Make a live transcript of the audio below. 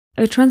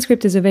A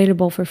transcript is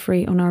available for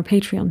free on our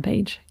Patreon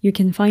page. You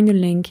can find the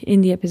link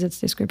in the episode's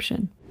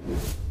description.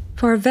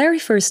 For our very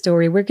first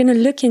story, we're going to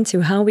look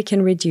into how we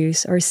can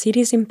reduce our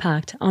city's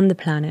impact on the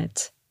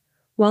planet.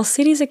 While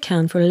cities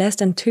account for less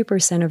than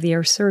 2% of the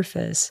Earth's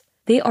surface,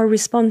 they are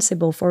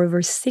responsible for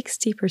over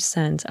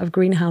 60% of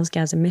greenhouse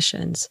gas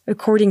emissions,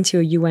 according to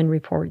a UN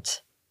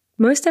report.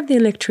 Most of the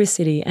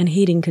electricity and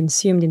heating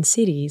consumed in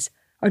cities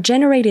are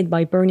generated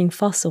by burning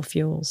fossil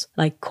fuels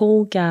like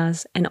coal,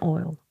 gas, and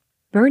oil.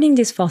 Burning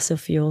these fossil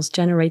fuels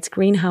generates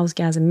greenhouse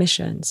gas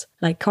emissions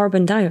like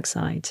carbon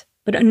dioxide.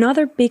 But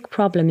another big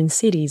problem in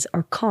cities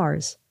are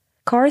cars.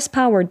 Cars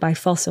powered by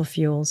fossil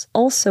fuels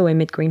also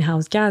emit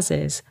greenhouse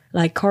gases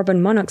like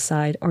carbon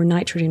monoxide or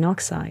nitrogen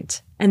oxide,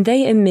 and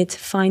they emit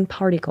fine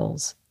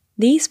particles.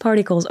 These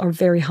particles are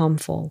very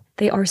harmful.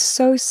 They are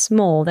so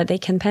small that they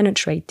can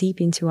penetrate deep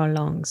into our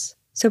lungs.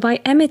 So by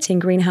emitting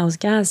greenhouse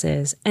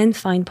gases and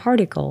fine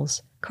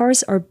particles,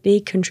 cars are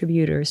big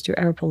contributors to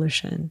air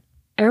pollution.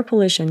 Air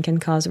pollution can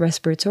cause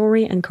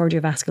respiratory and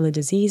cardiovascular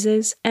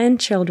diseases, and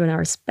children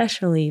are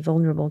especially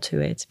vulnerable to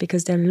it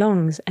because their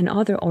lungs and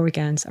other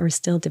organs are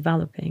still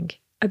developing.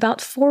 About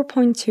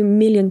 4.2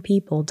 million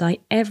people die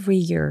every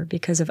year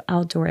because of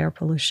outdoor air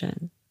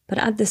pollution. But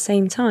at the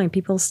same time,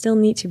 people still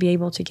need to be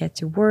able to get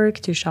to work,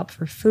 to shop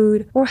for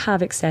food, or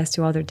have access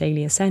to other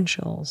daily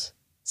essentials.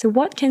 So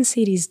what can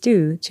cities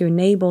do to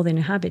enable the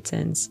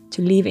inhabitants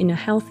to live in a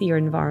healthier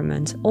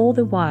environment, all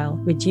the while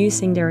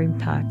reducing their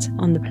impact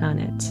on the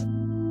planet?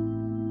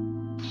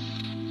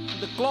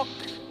 The clock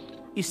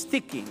is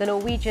ticking. The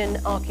Norwegian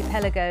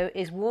archipelago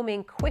is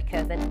warming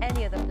quicker than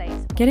any other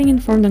place. Getting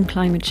informed on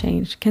climate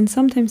change can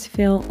sometimes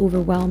feel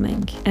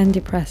overwhelming and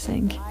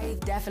depressing. I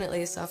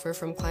definitely suffer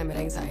from climate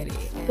anxiety.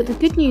 But the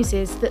good news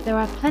is that there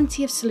are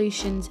plenty of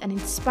solutions and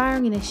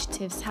inspiring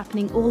initiatives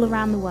happening all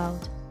around the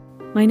world.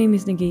 My name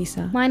is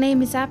Nagisa. My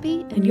name is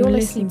Abby, and you're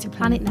listening to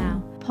Planet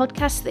Now, a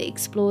podcast that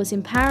explores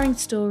empowering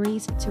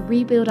stories to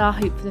rebuild our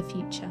hope for the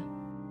future.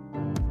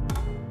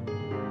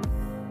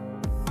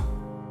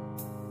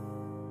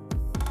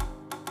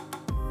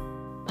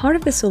 Part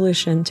of the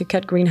solution to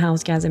cut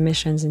greenhouse gas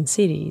emissions in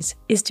cities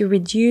is to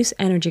reduce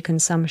energy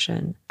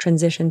consumption,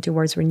 transition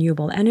towards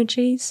renewable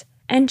energies,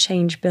 and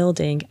change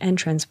building and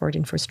transport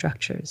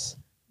infrastructures.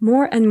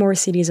 More and more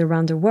cities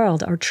around the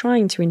world are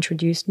trying to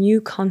introduce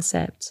new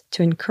concepts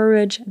to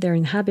encourage their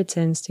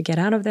inhabitants to get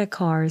out of their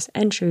cars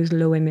and choose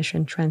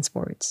low-emission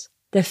transports.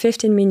 The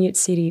 15-minute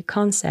city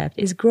concept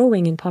is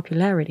growing in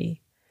popularity.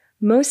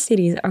 Most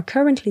cities are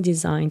currently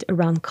designed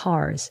around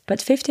cars, but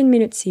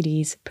 15-minute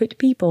cities put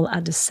people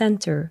at the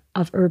center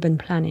of urban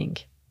planning.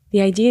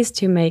 The idea is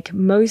to make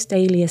most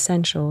daily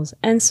essentials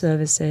and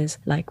services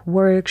like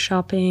work,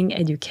 shopping,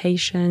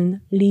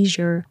 education,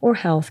 leisure, or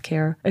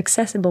healthcare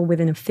accessible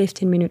within a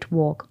 15-minute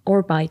walk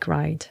or bike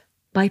ride.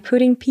 By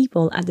putting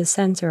people at the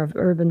center of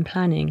urban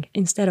planning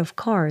instead of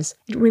cars,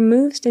 it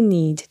removes the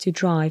need to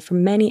drive for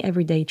many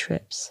everyday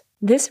trips.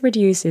 This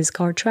reduces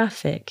car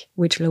traffic,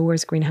 which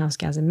lowers greenhouse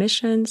gas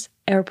emissions,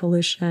 air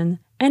pollution,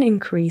 and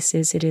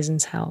increases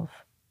citizens' health.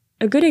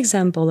 A good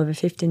example of a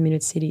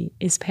 15-minute city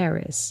is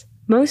Paris.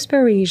 Most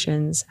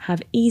Parisians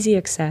have easy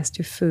access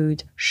to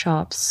food,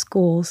 shops,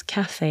 schools,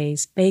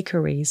 cafes,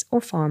 bakeries, or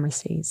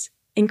pharmacies.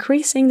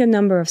 Increasing the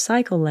number of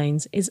cycle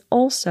lanes is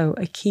also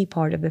a key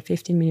part of the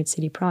 15-minute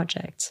city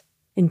project.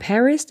 In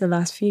Paris, the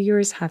last few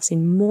years have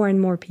seen more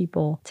and more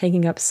people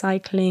taking up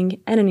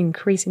cycling and an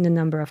increase in the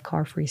number of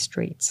car-free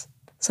streets.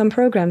 Some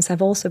programs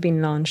have also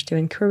been launched to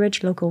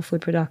encourage local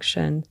food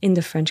production in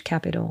the French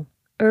capital.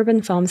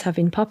 Urban farms have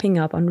been popping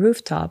up on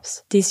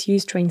rooftops,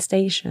 disused train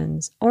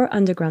stations, or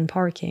underground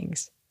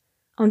parkings.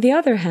 On the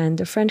other hand,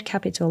 the French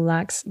capital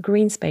lacks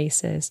green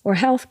spaces or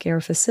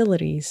healthcare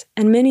facilities,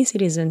 and many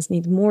citizens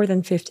need more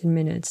than 15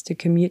 minutes to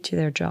commute to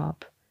their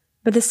job.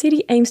 But the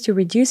city aims to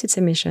reduce its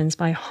emissions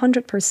by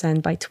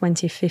 100% by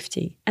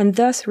 2050, and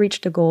thus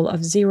reach the goal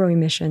of zero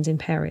emissions in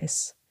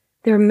Paris.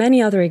 There are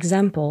many other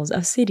examples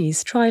of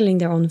cities trialing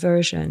their own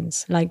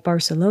versions, like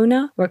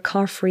Barcelona, where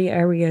car-free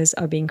areas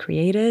are being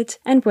created,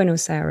 and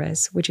Buenos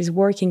Aires, which is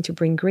working to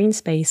bring green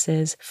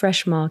spaces,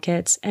 fresh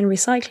markets, and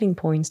recycling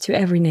points to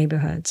every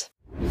neighborhood.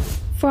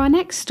 For our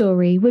next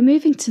story, we're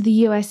moving to the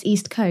US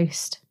East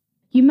Coast.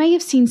 You may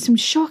have seen some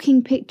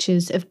shocking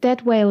pictures of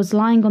dead whales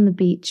lying on the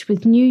beach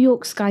with New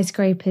York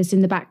skyscrapers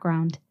in the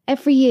background.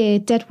 Every year,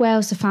 dead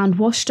whales are found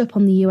washed up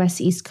on the US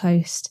East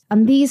Coast,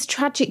 and these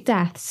tragic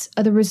deaths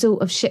are the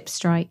result of ship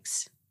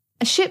strikes.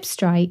 A ship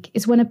strike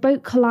is when a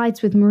boat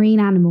collides with marine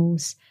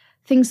animals,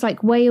 things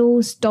like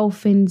whales,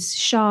 dolphins,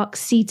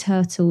 sharks, sea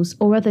turtles,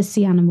 or other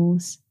sea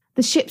animals.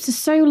 The ships are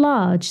so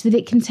large that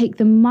it can take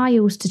them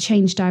miles to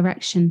change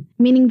direction,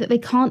 meaning that they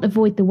can't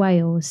avoid the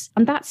whales,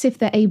 and that's if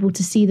they're able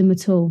to see them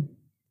at all.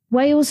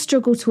 Whales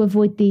struggle to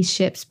avoid these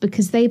ships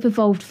because they've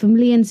evolved for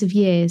millions of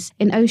years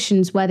in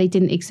oceans where they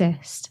didn't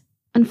exist.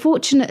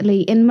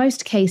 Unfortunately, in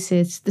most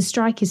cases, the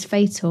strike is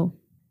fatal.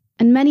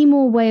 And many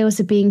more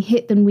whales are being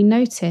hit than we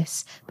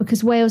notice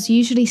because whales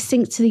usually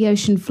sink to the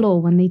ocean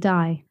floor when they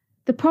die.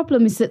 The The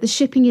problem is that the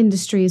shipping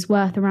industry is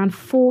worth around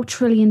 $4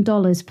 trillion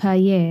per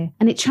year,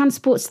 and it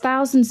transports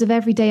thousands of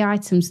everyday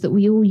items that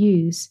we all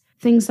use,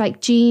 things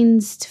like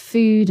jeans to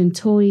food and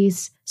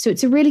toys, so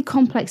it's a really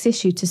complex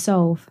issue to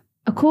solve.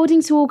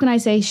 According to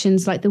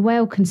organisations like the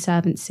Whale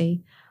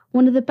Conservancy,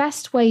 one of the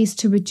best ways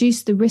to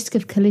reduce the risk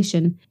of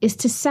collision is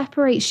to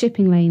separate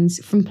shipping lanes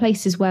from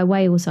places where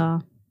whales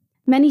are.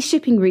 Many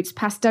shipping routes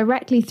pass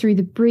directly through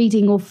the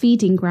breeding or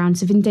feeding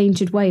grounds of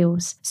endangered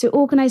whales, so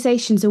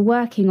organisations are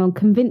working on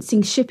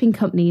convincing shipping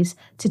companies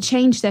to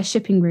change their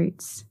shipping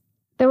routes.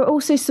 There are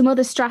also some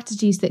other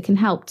strategies that can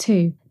help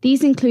too.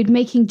 These include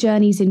making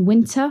journeys in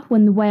winter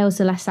when the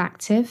whales are less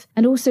active,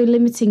 and also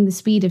limiting the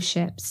speed of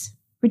ships.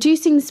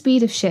 Reducing the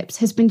speed of ships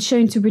has been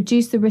shown to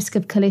reduce the risk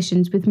of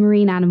collisions with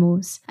marine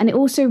animals, and it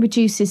also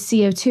reduces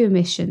CO2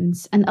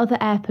 emissions and other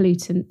air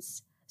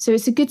pollutants. So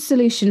it's a good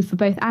solution for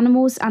both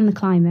animals and the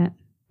climate.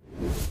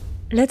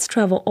 Let's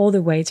travel all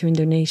the way to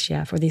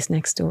Indonesia for this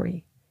next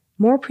story.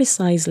 More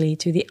precisely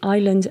to the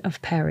island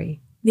of Pari.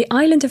 The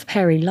island of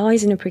Pari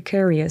lies in a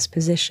precarious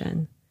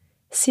position.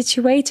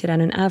 Situated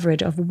at an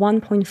average of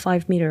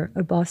 1.5 meters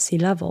above sea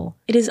level,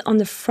 it is on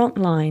the front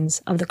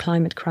lines of the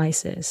climate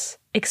crisis.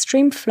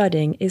 Extreme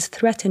flooding is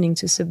threatening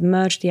to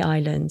submerge the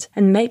island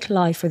and make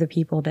life for the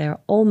people there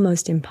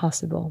almost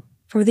impossible.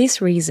 For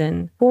this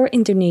reason, 4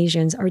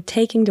 Indonesians are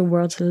taking the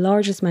world's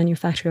largest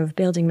manufacturer of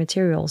building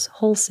materials,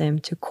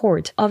 Holcim, to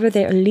court over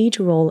their lead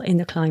role in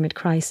the climate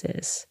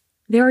crisis.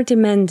 They are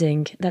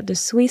demanding that the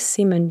Swiss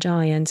cement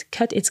giant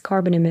cut its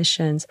carbon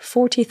emissions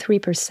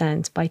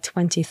 43% by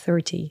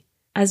 2030,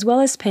 as well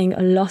as paying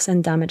a loss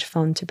and damage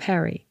fund to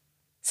Pari.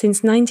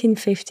 Since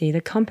 1950, the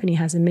company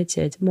has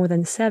emitted more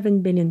than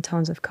 7 billion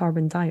tons of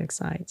carbon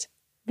dioxide.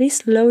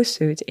 This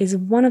lawsuit is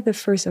one of the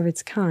first of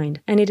its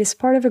kind, and it is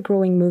part of a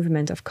growing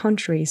movement of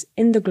countries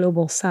in the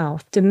global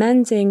south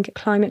demanding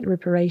climate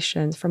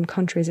reparations from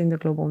countries in the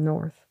global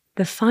north.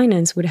 The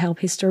finance would help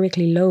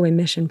historically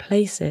low-emission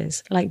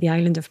places, like the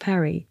island of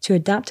Pari, to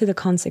adapt to the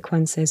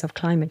consequences of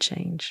climate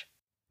change.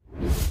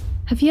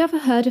 Have you ever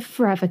heard of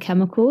forever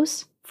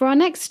chemicals? For our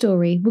next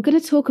story, we're going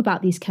to talk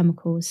about these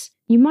chemicals.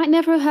 You might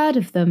never have heard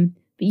of them,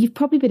 but you've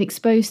probably been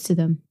exposed to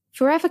them.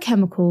 Forever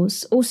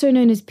chemicals, also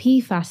known as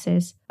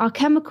PFASs, are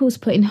chemicals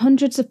put in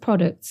hundreds of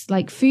products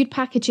like food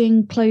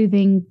packaging,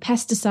 clothing,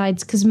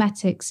 pesticides,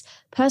 cosmetics,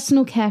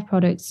 personal care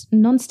products,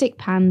 non-stick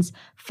pans,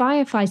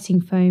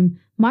 firefighting foam,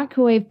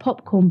 microwave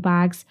popcorn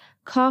bags,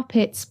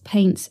 carpets,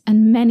 paints,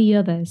 and many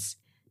others.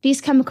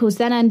 These chemicals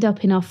then end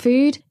up in our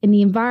food, in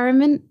the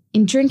environment,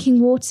 in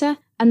drinking water,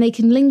 and they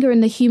can linger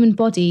in the human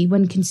body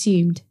when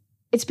consumed.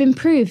 It's been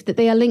proved that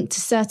they are linked to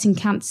certain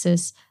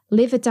cancers,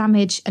 liver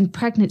damage, and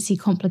pregnancy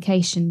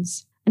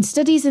complications. And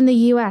studies in the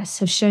US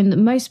have shown that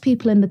most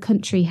people in the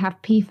country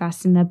have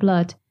PFAS in their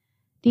blood.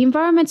 The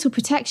Environmental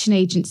Protection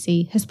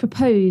Agency has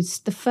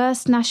proposed the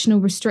first national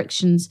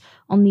restrictions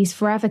on these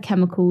forever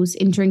chemicals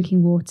in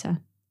drinking water.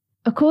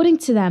 According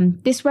to them,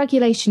 this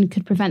regulation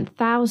could prevent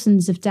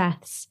thousands of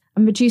deaths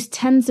and reduce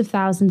tens of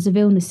thousands of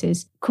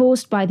illnesses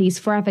caused by these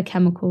forever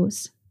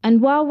chemicals. And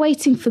while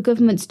waiting for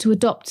governments to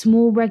adopt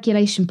more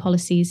regulation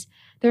policies,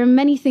 there are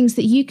many things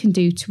that you can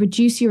do to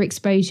reduce your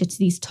exposure to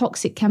these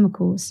toxic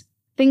chemicals.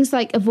 Things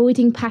like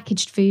avoiding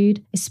packaged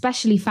food,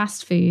 especially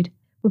fast food,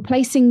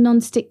 replacing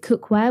non-stick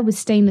cookware with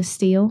stainless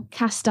steel,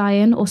 cast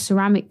iron or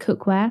ceramic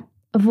cookware,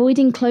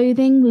 avoiding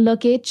clothing,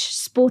 luggage,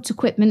 sport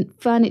equipment,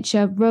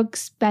 furniture,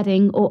 rugs,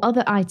 bedding or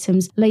other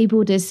items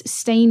labelled as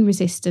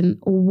stain-resistant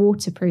or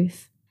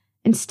waterproof.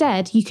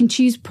 Instead, you can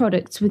choose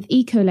products with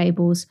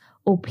eco-labels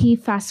or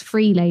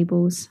PFAS-free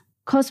labels.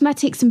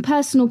 Cosmetics and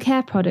personal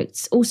care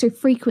products also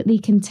frequently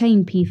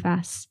contain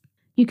PFAS.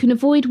 You can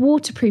avoid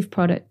waterproof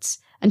products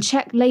and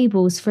check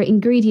labels for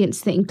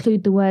ingredients that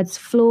include the words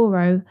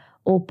fluoro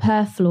or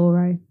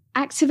perfluoro.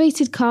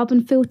 Activated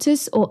carbon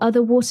filters or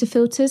other water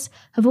filters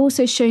have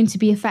also shown to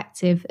be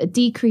effective at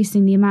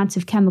decreasing the amount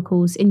of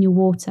chemicals in your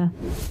water.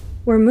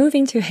 We're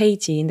moving to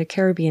Haiti in the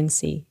Caribbean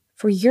Sea.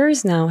 For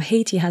years now,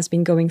 Haiti has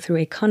been going through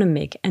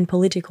economic and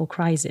political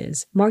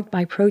crises marked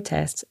by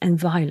protests and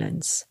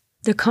violence.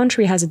 The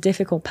country has a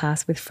difficult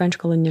past with French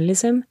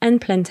colonialism and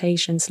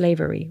plantation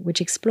slavery, which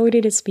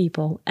exploited its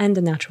people and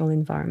the natural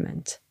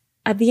environment.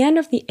 At the end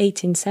of the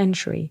 18th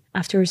century,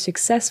 after a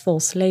successful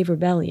slave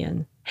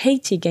rebellion,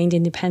 Haiti gained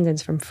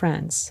independence from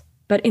France.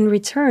 But in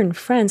return,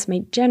 France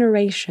made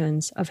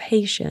generations of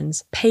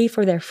Haitians pay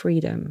for their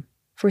freedom.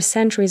 For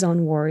centuries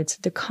onwards,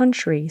 the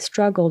country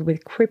struggled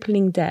with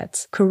crippling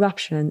debts,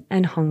 corruption,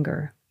 and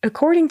hunger.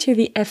 According to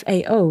the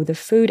FAO, the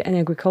Food and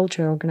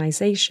Agriculture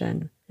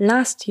Organization,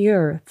 last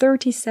year,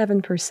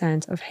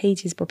 37% of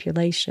Haiti's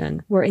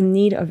population were in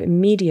need of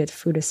immediate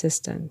food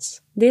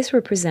assistance. This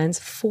represents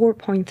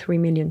 4.3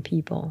 million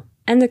people.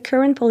 And the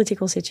current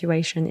political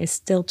situation is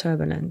still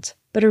turbulent.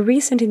 But a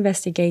recent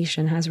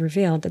investigation has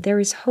revealed that there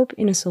is hope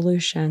in a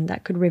solution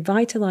that could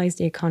revitalize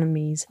the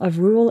economies of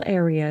rural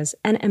areas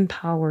and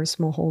empower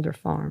smallholder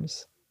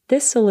farms.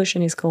 This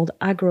solution is called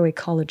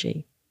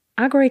agroecology.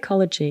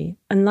 Agroecology,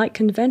 unlike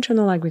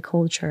conventional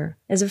agriculture,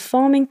 is a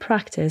farming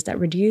practice that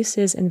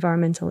reduces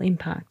environmental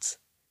impacts.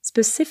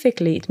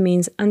 Specifically, it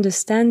means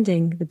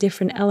understanding the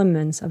different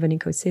elements of an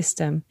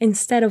ecosystem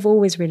instead of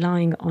always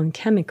relying on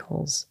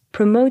chemicals,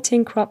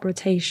 promoting crop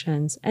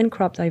rotations and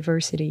crop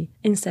diversity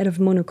instead of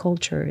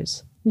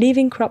monocultures,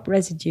 leaving crop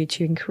residue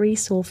to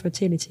increase soil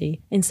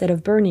fertility instead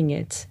of burning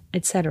it,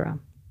 etc.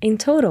 In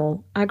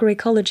total,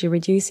 agroecology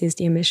reduces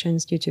the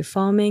emissions due to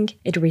farming,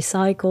 it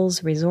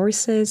recycles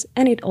resources,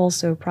 and it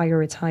also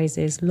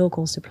prioritizes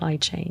local supply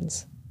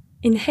chains.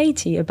 In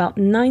Haiti, about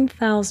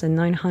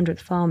 9,900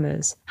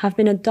 farmers have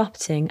been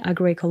adopting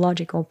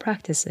agroecological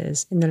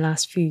practices in the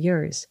last few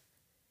years.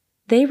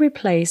 They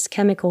replace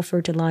chemical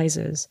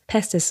fertilizers,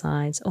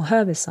 pesticides, or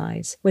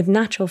herbicides with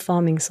natural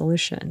farming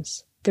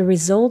solutions. The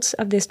results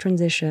of this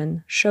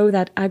transition show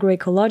that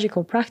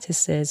agroecological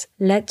practices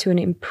led to an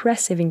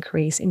impressive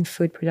increase in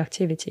food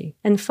productivity,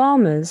 and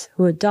farmers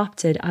who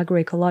adopted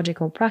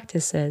agroecological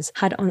practices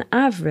had on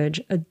average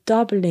a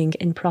doubling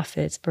in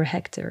profits per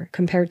hectare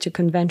compared to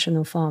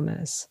conventional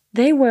farmers.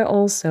 There were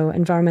also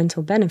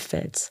environmental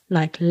benefits,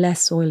 like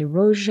less soil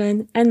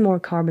erosion and more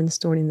carbon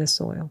stored in the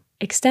soil.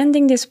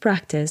 Extending this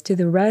practice to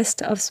the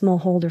rest of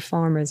smallholder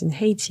farmers in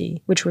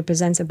Haiti, which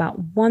represents about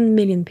 1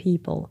 million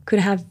people, could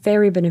have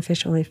very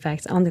beneficial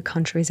effects on the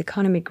country's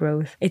economic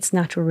growth, its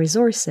natural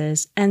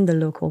resources, and the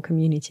local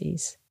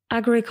communities.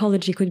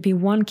 Agroecology could be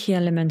one key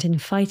element in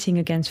fighting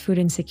against food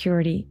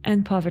insecurity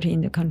and poverty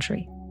in the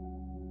country.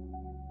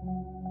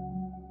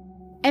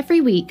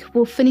 Every week,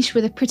 we'll finish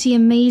with a pretty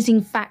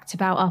amazing fact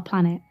about our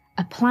planet,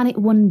 a planet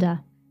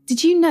wonder.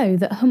 Did you know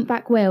that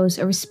humpback whales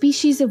are a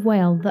species of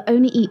whale that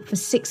only eat for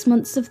 6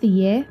 months of the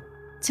year?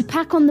 To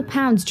pack on the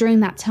pounds during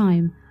that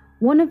time,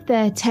 one of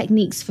their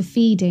techniques for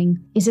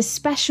feeding is a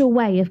special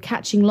way of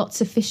catching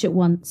lots of fish at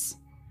once.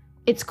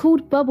 It's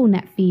called bubble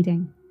net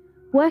feeding.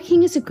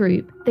 Working as a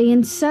group, they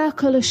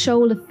encircle a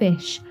shoal of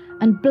fish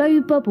and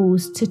blow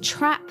bubbles to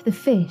trap the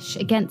fish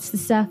against the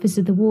surface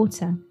of the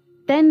water.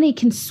 Then they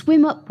can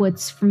swim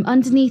upwards from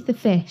underneath the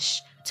fish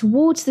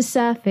towards the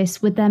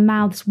surface with their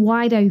mouths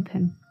wide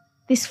open.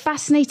 This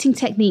fascinating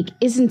technique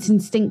isn't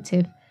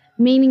instinctive,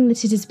 meaning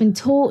that it has been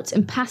taught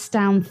and passed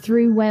down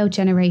through whale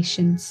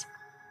generations.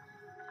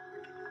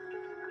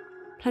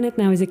 Planet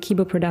Now is a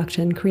Kibo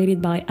production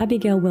created by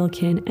Abigail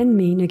Wilkin and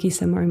me,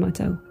 Nagisa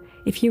Morimoto.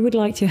 If you would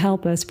like to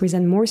help us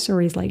present more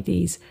stories like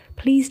these,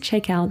 please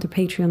check out the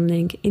Patreon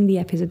link in the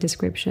episode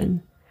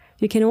description.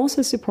 You can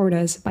also support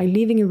us by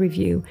leaving a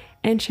review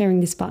and sharing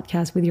this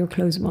podcast with your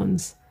close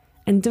ones.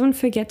 And don't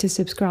forget to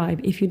subscribe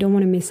if you don't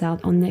want to miss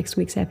out on next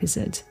week's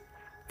episode.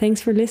 Thanks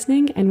for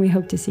listening, and we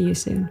hope to see you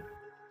soon.